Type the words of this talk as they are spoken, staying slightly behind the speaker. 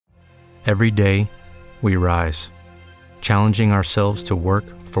Every day, we rise, challenging ourselves to work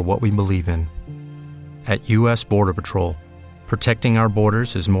for what we believe in. At U.S. Border Patrol, protecting our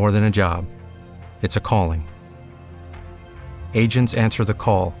borders is more than a job. It's a calling. Agents answer the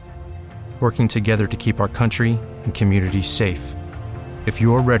call, working together to keep our country and communities safe. If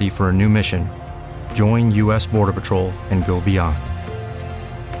you're ready for a new mission, join U.S. Border Patrol and go beyond.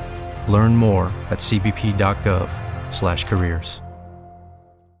 Learn more at cbp.gov/careers.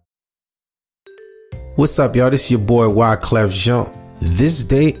 What's up, y'all? This is your boy Wyclef Jean. This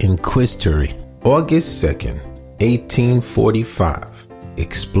day in history, August 2nd, 1845,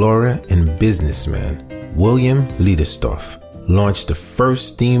 explorer and businessman William Leidesdorff launched the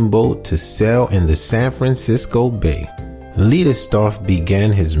first steamboat to sail in the San Francisco Bay. Leidesdorff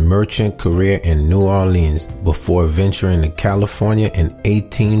began his merchant career in New Orleans before venturing to California in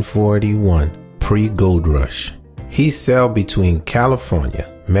 1841, pre-gold rush. He sailed between California,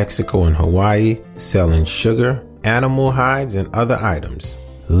 Mexico, and Hawaii, selling sugar, animal hides, and other items.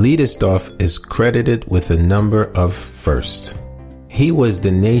 Leidesdorff is credited with a number of firsts. He was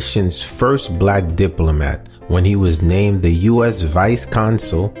the nation's first black diplomat when he was named the U.S. Vice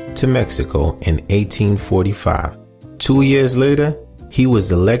Consul to Mexico in 1845. 2 years later, he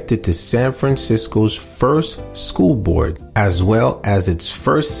was elected to San Francisco's first school board, as well as its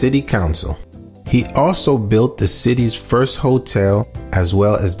first city council. He also built the city's first hotel, as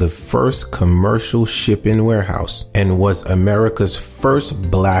well as the first commercial shipping warehouse, and was America's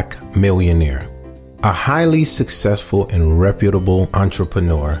first black millionaire. A highly successful and reputable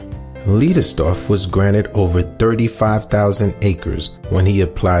entrepreneur, Leidesdorff was granted over 35,000 acres when he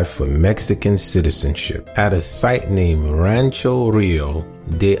applied for Mexican citizenship at a site named Rancho Rio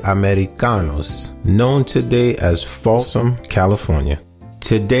de Americanos, known today as Folsom, California.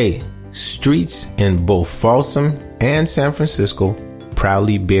 Today, streets in both Folsom and San Francisco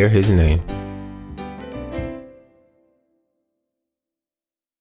proudly bear his name.